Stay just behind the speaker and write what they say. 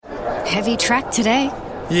Heavy track today.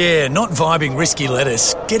 Yeah, not vibing risky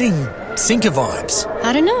lettuce. Getting sinker vibes.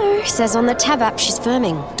 I don't know. Says on the Tab app she's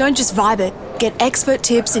firming. Don't just vibe it. Get expert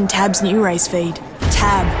tips in Tab's new race feed.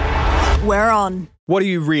 Tab. We're on. What are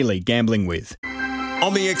you really gambling with?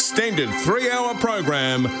 On the extended 3-hour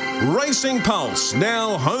program, Racing Pulse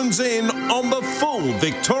now hones in on the full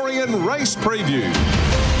Victorian race preview.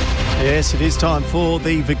 Yes, it is time for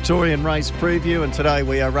the Victorian race preview, and today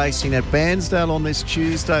we are racing at Bairnsdale on this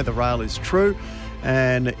Tuesday. The rail is true,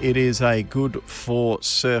 and it is a good for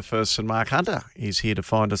surface, and Mark Hunter is here to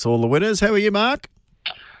find us all the winners. How are you, Mark?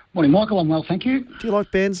 Morning, Michael. I'm well, thank you. Do you like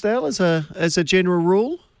Bairnsdale as a general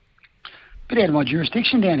rule? Bit out of my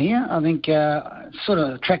jurisdiction down here. I think sort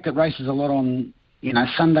of a track that races a lot on,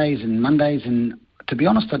 Sundays and Mondays, and to be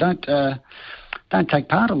honest, I don't take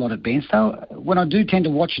part a lot at Bairnsdale. When I do tend to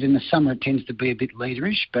watch it in the summer, it tends to be a bit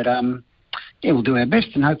leaderish, but we'll do our best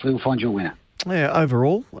and hopefully we'll find you a winner. Yeah,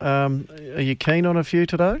 overall, are you keen on a few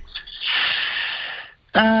today?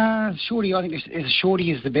 Shorty, I think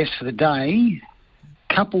Shorty is the best for the day.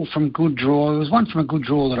 Couple from good draw. There was one from a good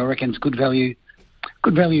draw that I reckon is good value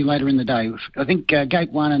later in the day. I think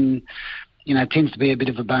Gate 1 and, tends to be a bit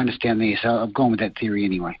of a bonus down there, so I've gone with that theory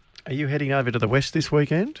anyway. Are you heading over to the west this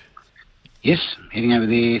weekend? Yes, heading over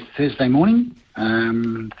there Thursday morning.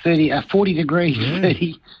 40 degrees, yeah.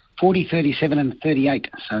 30, 40, 37 and 38.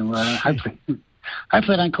 So hopefully I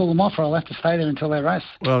don't call them off, or I'll have to stay there until they race.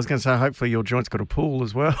 Well, I was going to say, hopefully your joint's got a pool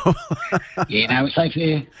as well. Yeah, no, it's safe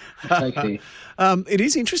there. It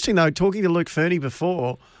is interesting, though, talking to Luke Fernie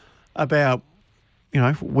before about,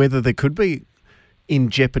 whether there could be in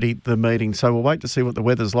jeopardy the meeting. So we'll wait to see what the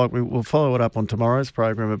weather's like. We'll follow it up on tomorrow's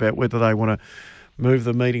program about whether they want to move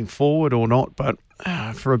the meeting forward or not. But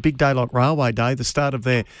for a big day like Railway Day, the start of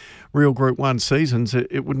their real Group 1 seasons,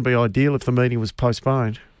 it wouldn't be ideal if the meeting was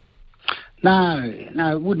postponed. No,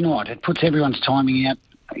 it would not. It puts everyone's timing out.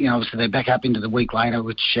 Obviously they're back up into the week later,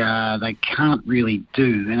 which they can't really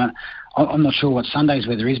do. And I'm not sure what Sunday's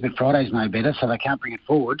weather is, but Friday's no better, so they can't bring it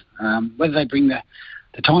forward. Whether they bring the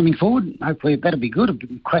timing forward, hopefully that'll be good.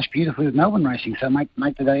 It'll clash beautifully with Melbourne racing, so make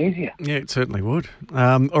the day easier. Yeah, it certainly would.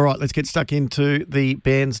 All right, let's get stuck into the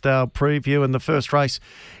Bairnsdale preview. And the first race,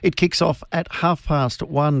 it kicks off at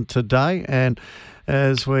 1:30 today. And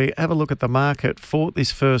as we have a look at the market for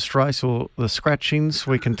this first race, or the scratchings,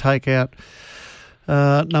 we can take out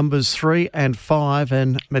numbers 3 and 5,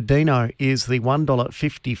 and Medino is the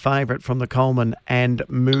 $1.50 favourite from the Coleman and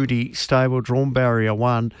Moody stable. Drawn barrier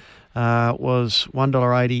 1 was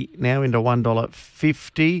 $1.80, now into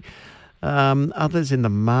 $1.50. Others in the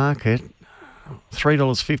market,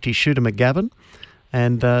 $3.50 Shooter McGavin,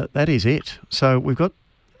 and that is it. So we've got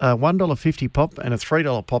a $1.50 pop and a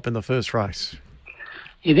 $3 pop in the first race.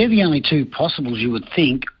 Yeah, they're the only two possibles you would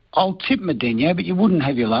think. I'll tip Medino, but you wouldn't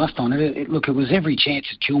have your last on it. It was every chance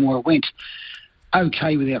at Kilmore. It went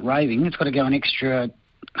okay without raving. It's got to go an extra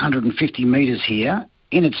 150 metres here.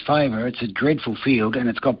 In its favour, it's a dreadful field, and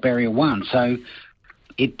it's got barrier 1, so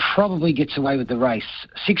it probably gets away with the race.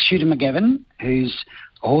 6 Shooter McGavin, who's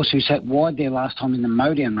a horse who sat wide there last time in the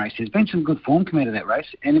Modown race. There's been some good form come out of that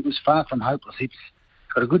race, and it was far from hopeless. It's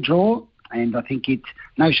got a good draw, and I think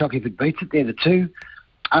no shock if it beats it. They're the two.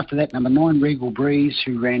 After that, number 9, Regal Breeze,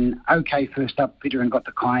 who ran okay first up, Bitter and got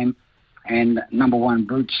the claim, and number 1,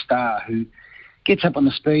 Brute Star, who gets up on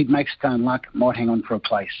the speed, makes stone luck, might hang on for a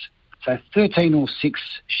place. So 13 or 6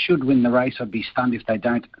 should win the race. I'd be stunned if they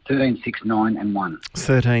don't. 13, 6, 9 and 1.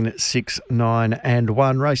 13, 6, 9 and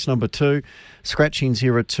 1. Race number 2. Scratchings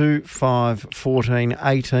here are 2, 5, 14,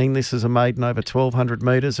 18. This is a maiden over 1,200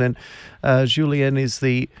 metres. And Julien is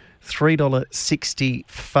the $3.60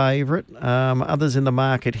 favourite. Others in the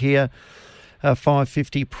market here,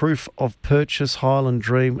 $5.50 Proof of Purchase, Highland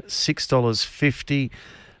Dream, $6.50.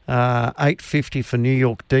 $8.50 for New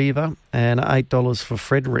York Diva, and $8 for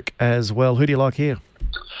Frederick as well. Who do you like here?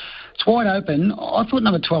 It's wide open. I thought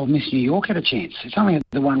number 12, Miss New York, had a chance. It's only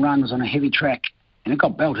the one run, was on a heavy track, and it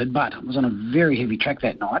got belted, but it was on a very heavy track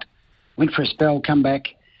that night. Went for a spell, come back.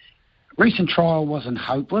 Recent trial wasn't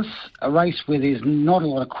hopeless. A race where there's not a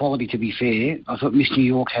lot of quality, to be fair. I thought Miss New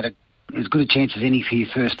York had as good a chance as any here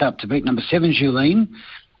first up to beat number 7, Julien.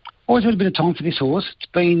 Always had a bit of time for this horse.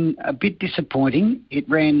 It's been a bit disappointing. It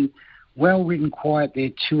ran well-ridden quiet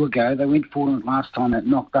there 2 ago. They went forward on it last time and it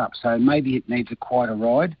knocked up, so maybe it needs a quieter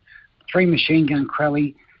ride. 3 Machine Gun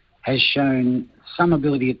Crowley has shown some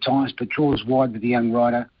ability at times, but draws wide with the young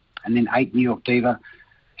rider. And then 8 New York Diva,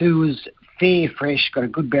 who was fair, fresh, got a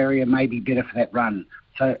good barrier, maybe better for that run.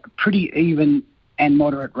 So a pretty even and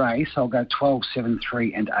moderate race. I'll go 12, 7,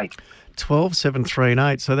 3 and 8. 12, 7, 3 and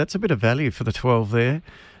 8. So that's a bit of value for the 12 there.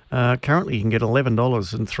 Currently, you can get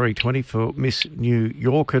 $11 and $3.20 for Miss New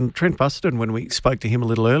York. And Trent Buston, when we spoke to him a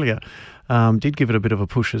little earlier, did give it a bit of a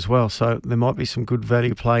push as well. So there might be some good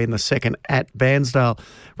value play in the second at Bairnsdale.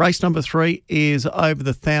 Race number 3 is over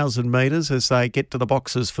the 1,000 metres as they get to the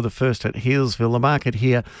boxes for the first at Healesville. The market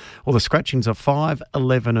here, or the scratchings are 5,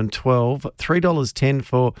 11 and 12. $3.10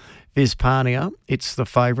 for Vispania. It's the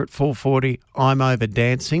favourite. $4.40, I'm Over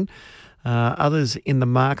Dancing. Others in the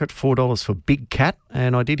market, $4 for Big Cat.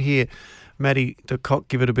 And I did hear Maddie de Kock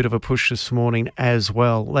give it a bit of a push this morning as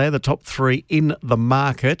well. They're the top 3 in the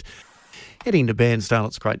market. Heading to Bairnsdale,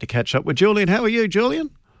 it's great to catch up with Julian. How are you, Julian?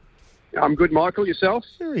 I'm good, Michael. Yourself?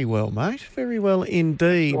 Very well, mate. Very well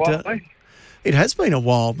indeed. Well, it has been a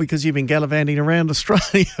while because you've been gallivanting around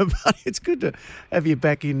Australia, but it's good to have you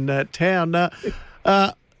back in town.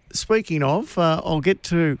 Speaking of, I'll get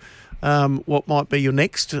to what might be your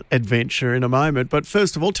next adventure in a moment. But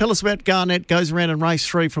first of all, tell us about Garnett Goes Around in race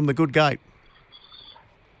 3 from the Good Gate.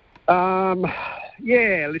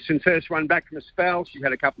 Yeah, listen, first one back from a spell. She's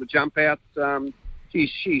had a couple of jump outs.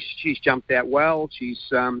 She's jumped out well. She's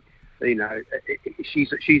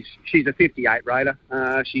she's a 58 raider.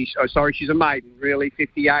 She's a maiden, really,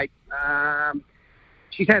 58.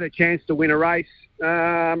 She's had a chance to win a race.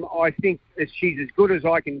 I think that she's as good as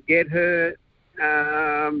I can get her.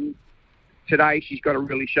 Today she's got to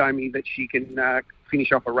really show me that she can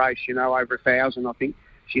finish off a race, over 1,000, I think.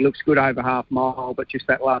 She looks good over half mile, but just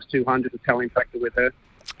that last 200 is a telling factor with her.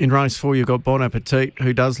 In race 4, you've got Bon Appetit,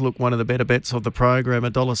 who does look one of the better bets of the program,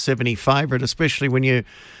 $1.70 favourite, especially when you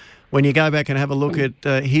go back and have a look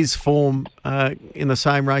at his form in the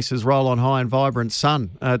same race as Roll On High and Vibrant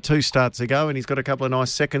Sun 2 starts ago, and he's got a couple of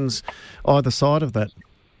nice seconds either side of that.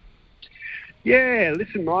 Yeah,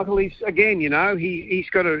 listen, Michael. He's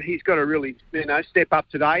got to really step up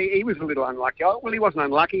today. He was a little unlucky. Well, he wasn't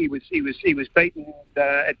unlucky. He was beaten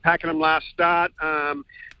at Pakenham last start.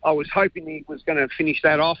 I was hoping he was going to finish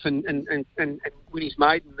that off and win his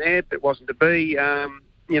maiden there, but it wasn't to be.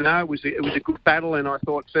 It was a good battle, and I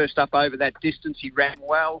thought first up over that distance he ran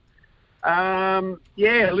well.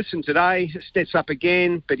 Listen, today steps up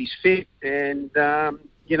again, but he's fit and.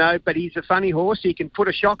 But he's a funny horse. He can put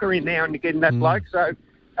a shocker in now and again, that bloke. So,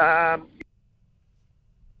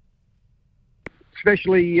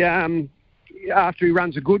 especially after he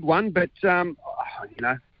runs a good one. But he's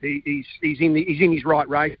in his right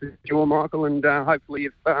race, for Michael, and hopefully,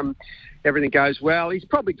 if everything goes well, he's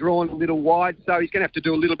probably drawn a little wide, so he's going to have to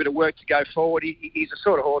do a little bit of work to go forward. He's a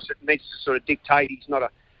sort of horse that needs to sort of dictate. He's not a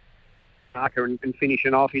marker and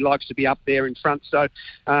finishing off. He likes to be up there in front. So,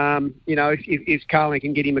 if Carlin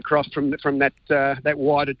can get him across from that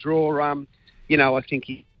wider draw, I think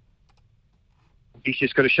he's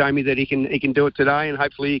just got to show me that he can do it today, and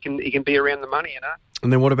hopefully he can be around the money,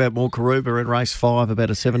 And then what about Morkaruba in race 5, about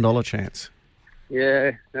a $7 chance?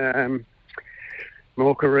 Yeah,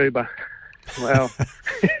 Morkaruba. Well.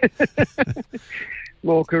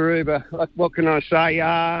 Morkaruba, what can I say?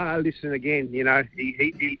 Listen again.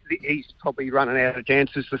 He's probably running out of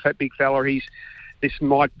chances. The fat big fella. This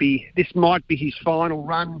might be his final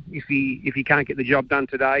run if he can't get the job done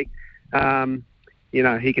today.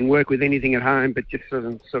 He can work with anything at home, but just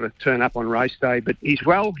doesn't sort of turn up on race day. But he's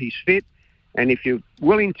fit, and if you're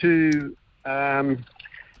willing to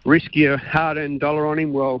risk your hard-earned dollar on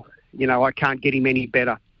him, well, I can't get him any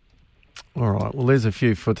better. All right, well, there's a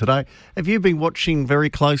few for today. Have you been watching very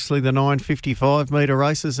closely the 955 metre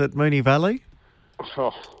races at Moonee Valley?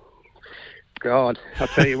 Oh, God, I'll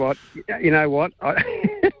tell you what. You know what?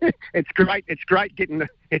 It's great. It's great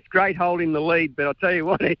holding the lead, but I'll tell you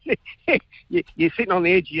what, you're sitting on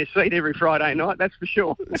the edge of your seat every Friday night, that's for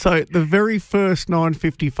sure. So the very first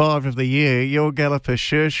 955 of the year, your galloper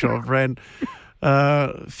Shershov ran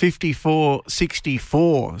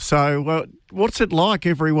 54.64. So what's it like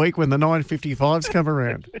every week when the 955s come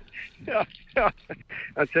around? I'll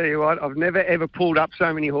tell you what, I've never ever pulled up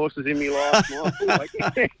so many horses in my life.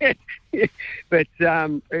 But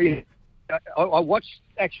I watched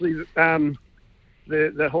actually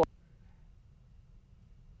the horse.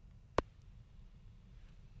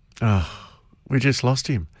 Oh, we just lost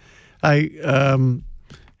him. Hey,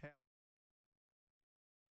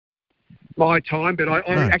 my time, but I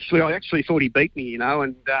actually thought he beat me,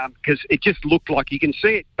 and because it just looked like you can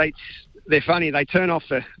see it. They're funny. They turn off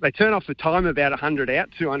the time about 100 out,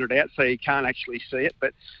 200 out, so you can't actually see it.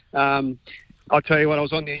 But I'll tell you what, I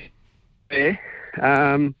was on there,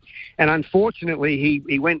 and unfortunately he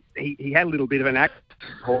had a little bit of an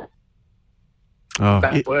accident.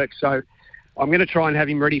 That work. So I'm going to try and have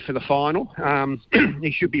him ready for the final.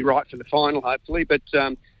 He should be right for the final, hopefully. But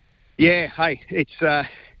hey,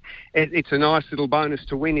 it's a nice little bonus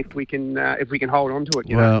to win if we can hold on to it.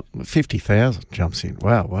 Well, 50,000 jumps in.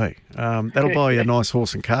 Wow, wait. That'll buy you a nice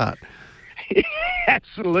horse and cart.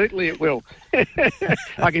 Absolutely, it will.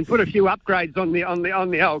 I can put a few upgrades on the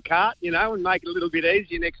old cart, and make it a little bit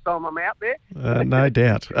easier next time I'm out there. No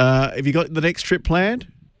doubt. Have you got the next trip planned?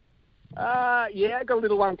 Yeah, I've got a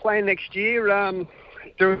little one planned next year.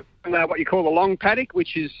 Doing what you call a long paddock,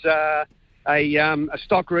 which is a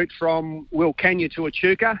stock route from Wilcannia to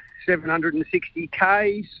Echuca, 760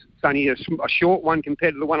 k's. It's only a short one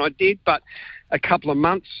compared to the one I did, but a couple of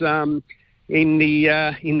months in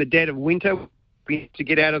the dead of winter. We have to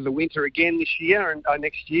get out of the winter again this year and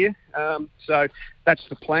next year. So that's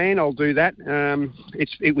the plan. I'll do that.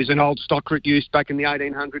 It was an old stock route used back in the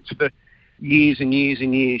 1800s for years and years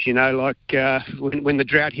and years. When the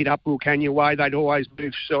drought hit up Wilcannia Way, they'd always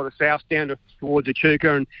move sort of south down towards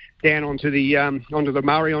Echuca and down onto the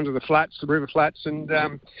Murray, onto the flats, the river flats. And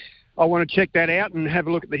I want to check that out and have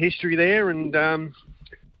a look at the history there. And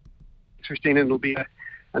interesting, and it'll be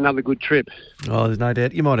another good trip. Oh, there's no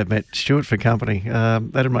doubt. You might have met Stuart for company.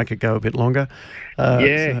 That'd make it go a bit longer.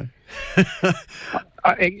 Yeah.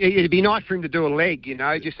 It'd be nice for him to do a leg,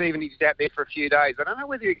 just even if he's out there for a few days. I don't know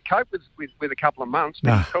whether he could cope with a couple of months,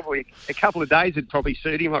 but probably a couple of days would probably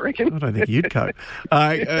suit him, I reckon. I don't think you'd cope.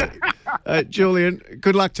 Julian,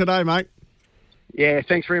 good luck today, mate. Yeah,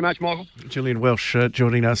 thanks very much, Michael. Julian Welsh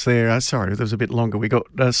joining us there. Sorry, that was a bit longer. We got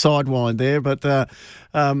sidewind there, but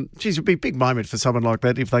it'd be a big moment for someone like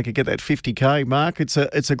that if they could get that 50k mark. It's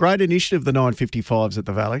a great initiative, the 955s at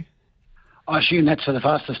the Valley. I assume that's for the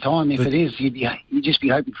fastest time. If it is, you'd just be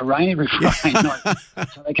hoping for rain every Friday night,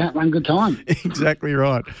 so they can't run good time. Exactly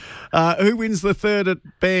right. Who wins the third at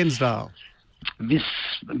Bairnsdale?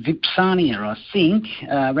 Vipsania, I think,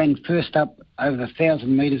 ran first up over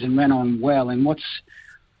 1,000 metres and ran on well. And what's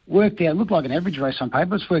worked out, looked like an average race on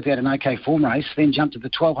paper, it's worked out an okay form race, then jumped to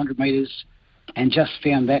the 1,200 metres and just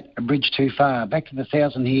found that a bridge too far. Back to the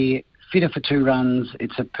 1,000 here, fitter for 2 runs.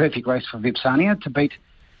 It's a perfect race for Vipsania to beat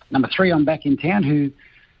number 3 on Back in Town, who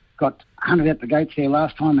got 100 at the gates there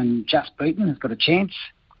last time and just beaten, has got a chance.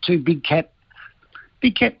 2 Big Cat.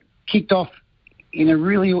 Big Cat kicked off in a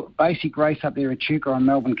really basic race up there at Echuca on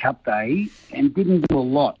Melbourne Cup Day and didn't do a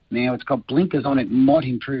lot. Now, it's got blinkers on it, might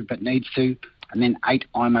improve, but needs to. And then 8,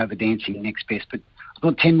 I'm Over Dancing, next best. But I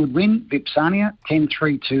thought 10 would win. Vipsania, 10,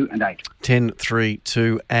 3, 2 and 8. 10, 3,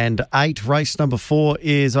 2 and 8. Race number 4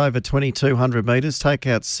 is over 2,200 metres. Take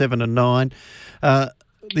out 7 and 9.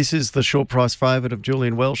 This is the short price favourite of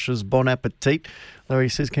Julian Welsh's Bon Appetit, though he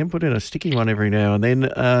says can put in a sticky one every now and then.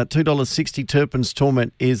 $2.60 Turpin's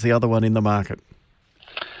Torment is the other one in the market.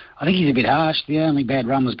 I think he's a bit harsh. The only bad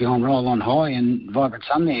run was behind Roll On High and Vibrant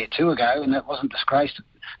Sun there 2 ago, and that wasn't disgraced.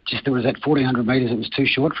 Just there was that 1,400 metres, it was too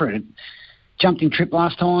short for it. It jumped in trip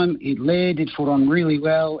last time. It led, it fought on really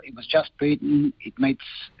well. It was just beaten. It meets,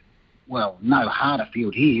 no harder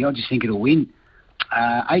field here. I just think it'll win.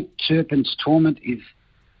 8 Turpin's Torment is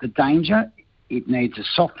the danger. It needs a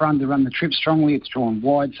soft run to run the trip strongly. It's drawn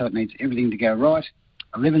wide, so it needs everything to go right.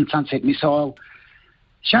 11 Sunset Missile.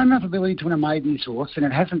 Shown enough ability to win a maiden, this horse, and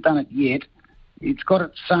it hasn't done it yet. It's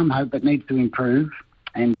got some hope, but needs to improve.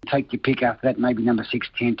 And take your pick after that, maybe number 6,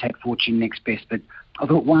 10, Tat Fortune, next best. But I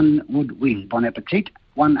thought 1 would win. Bon Appetit,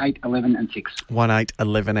 1, 8, 11 and 6. 1, 8,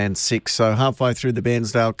 11 and 6. So halfway through the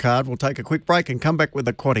Bairnsdale card, we'll take a quick break and come back with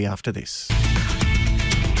the quaddie after this.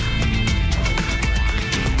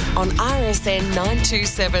 On RSN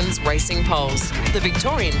 927's Racing Pulse, the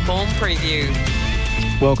Victorian Form Preview.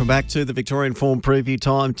 Welcome back to the Victorian Form Preview.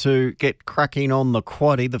 Time to get cracking on the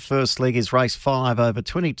quaddie. The first leg is race 5 over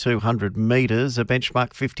 2,200 metres, a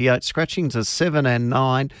benchmark 58, scratching to 7 and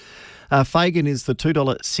 9. Fagan is the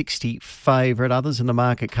 $2.60 favourite. Others in the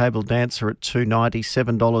market, Cable Dancer at $2.90,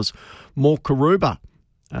 $7 more Karuba.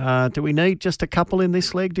 Do we need just a couple in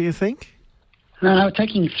this leg, do you think? No,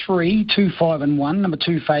 taking 3, 2, 5 and 1. Number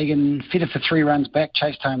 2, Fagan, fitter for 3 runs back.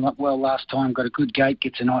 Chased home up well last time, got a good gate,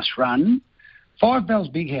 gets a nice run. 5 Bells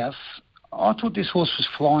Big House. I thought this horse was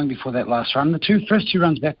flying before that last run. The first two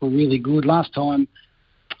runs back were really good. Last time,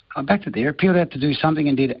 I backed it there. It peeled out to do something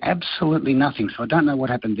and did absolutely nothing. So I don't know what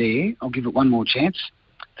happened there. I'll give it one more chance.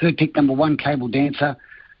 Third pick, number 1, Cable Dancer,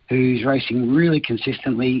 who's racing really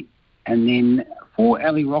consistently. And then 4,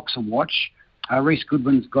 Alley Rocks a watch. Reese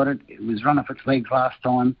Goodwin's got it. It was run off its legs last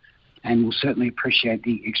time and will certainly appreciate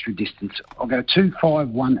the extra distance. I'll go 2, 5,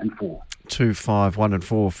 1 and 4. 2, 5, 1 and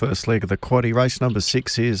 4, first leg of the quaddie. Race number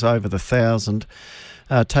 6 is over the 1,000.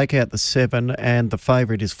 Take out the 7 and the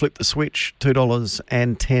favourite is Flip the Switch, $2.10,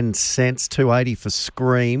 $2.80 for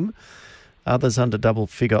Scream. Others under double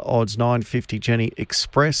figure odds, 9.50 Jenny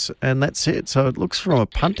Express, and that's it. So it looks from a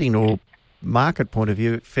punting or market point of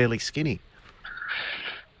view fairly skinny.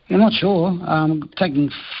 I'm not sure.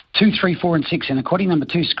 Taking 2, 3, 4 and 6 in a quaddie, number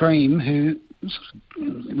 2 Scream, who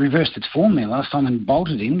reversed its form there last time and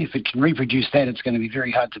bolted in. If it can reproduce that, it's going to be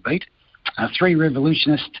very hard to beat. 3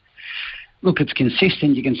 Revolutionist. Look, it's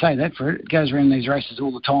consistent, you can say that for it. It goes around these races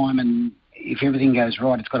all the time, and if everything goes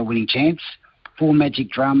right, it's got a winning chance. 4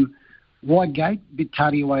 Magic Drum. Wide Gate, a bit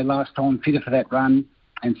tardy away last time, fitter for that run.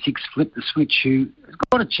 And 6 Flip the Switch, who has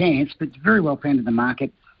got a chance, but it's very well found in the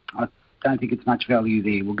market. I don't think it's much value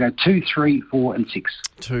there. We'll go 2, 3, 4 and 6.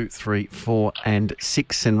 2, 3, 4 and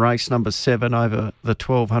 6 in race number 7 over the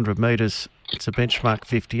 1,200 metres. It's a benchmark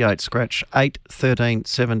 58 scratch. 8, 13,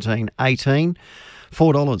 17, 18.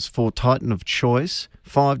 $4 for Titan of Choice.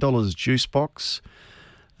 $5 Juice Box.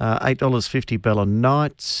 $8.50 Bella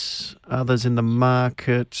Knights. Others in the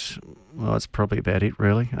market. Well, that's probably about it,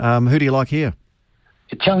 really. Who do you like here?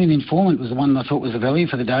 Italian Informant was the one I thought was the value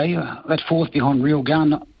for the day. That 4th behind Real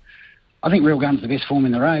Gun. I think Real Gun's the best form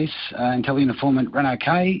in the race. Italian Informant ran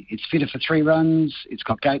okay. It's fitter for 3 runs. It's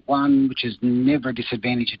got Gate 1, which is never a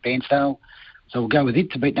disadvantage at Bairnsdale. So we'll go with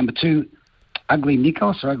it to beat number 2, Ugly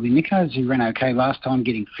Nikos, who ran okay last time,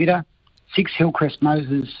 getting fitter. 6 Hillcrest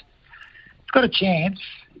Moses. It's got a chance.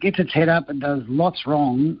 Gets its head up and does lots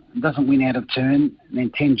wrong. Doesn't win out of turn. And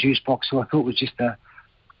then 10 Juice Box, who I thought was just a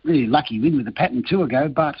really lucky win with the pattern 2 ago,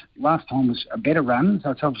 but last time was a better run, so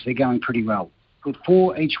it's obviously going pretty well. Good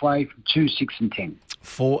 4 each way from 2, 6 and 10.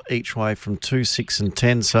 4 each way from 2, 6 and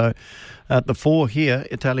 10. So the 4 here,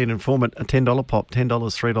 Italian Informant, a $10 pop, $10,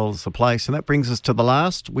 $3 a place. And that brings us to the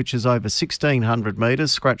last, which is over 1,600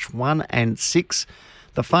 metres, scratch 1 and 6.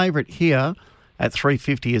 The favourite here at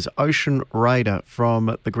 $3.50 is Ocean Raider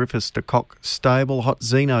from the Griffiths de Kock stable. Hot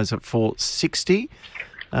Zeno's at $4.60.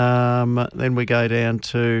 Then we go down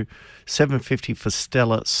to $7.50 for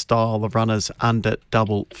Stella Style, the runners under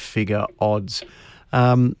double figure odds.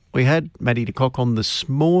 We had Matty de Kock on this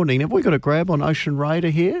morning. Have we got a grab on Ocean Raider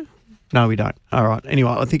here? No, we don't. All right. Anyway,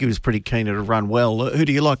 I think he was pretty keen to run well. Who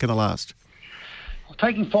do you like in the last? Well,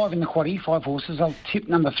 taking 5 in the quaddie, 5 horses, I'll tip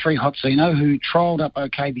number 3 Hot Zeno, who trialled up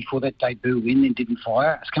okay before that debut win and didn't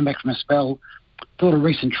fire. Has come back from a spell. Thought a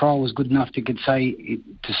recent trial was good enough to say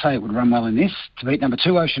it would run well in this. To beat number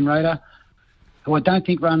 2 Ocean Raider, who I don't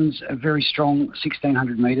think runs a very strong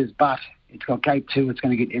 1,600 metres, but it's got Gate 2, it's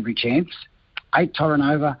going to get every chance. 8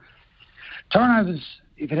 Torrenova. Torrenova's,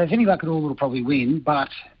 if it has any luck at all, it'll probably win, but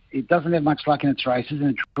it doesn't have much luck in its races,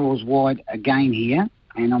 and it draws wide again here.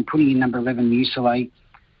 And I'm putting in number 11 Muselay.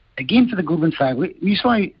 Again, for the Goodwin favourite,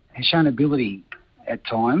 Muselay has shown ability at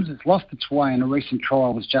times. It's lost its way, and a recent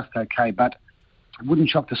trial was just okay, but I wouldn't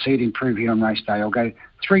shock to see it improve here on race day. I'll go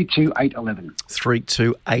 3, 2, 8, 11. 3,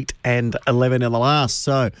 2, 8 and 11 in the last.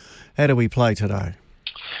 So how do we play today?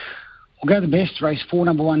 We'll go the best. Race 4,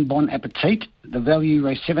 number 1, Bon Appetit. The value,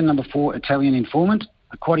 race 7, number 4, Italian Informant.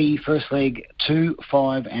 A quaddie, first leg, 2,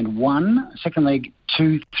 5 and 1. Second leg,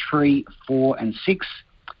 2, 3, 4 and 6.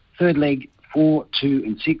 Third leg, 4, 2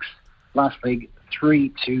 and 6. Last leg,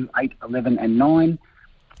 3, 2, 8, 11 and 9.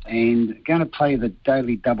 And going to play the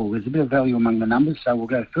daily double. There's a bit of value among the numbers, so we'll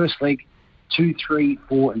go first leg, 2, 3,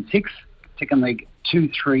 4 and 6. Second leg, 2,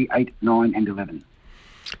 3, 8, 9 and 11.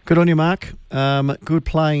 Good on you, Mark. Good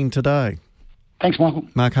playing today. Thanks, Michael.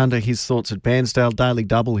 Mark Hunter, his thoughts at Bairnsdale. Daily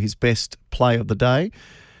double, his best play of the day.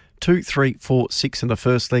 2, 3, 4, 6 in the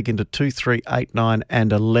first leg into 2, 3, 8, 9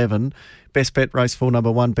 and 11. Best bet, race 4,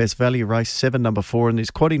 number 1. Best value, race 7, number 4. And these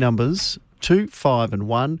quaddie numbers, 2, 5 and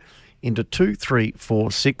 1 into 2, 3,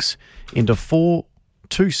 4, 6 into 4,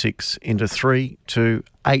 2, 6 into 3, 2,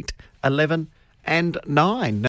 8, 11 and 9.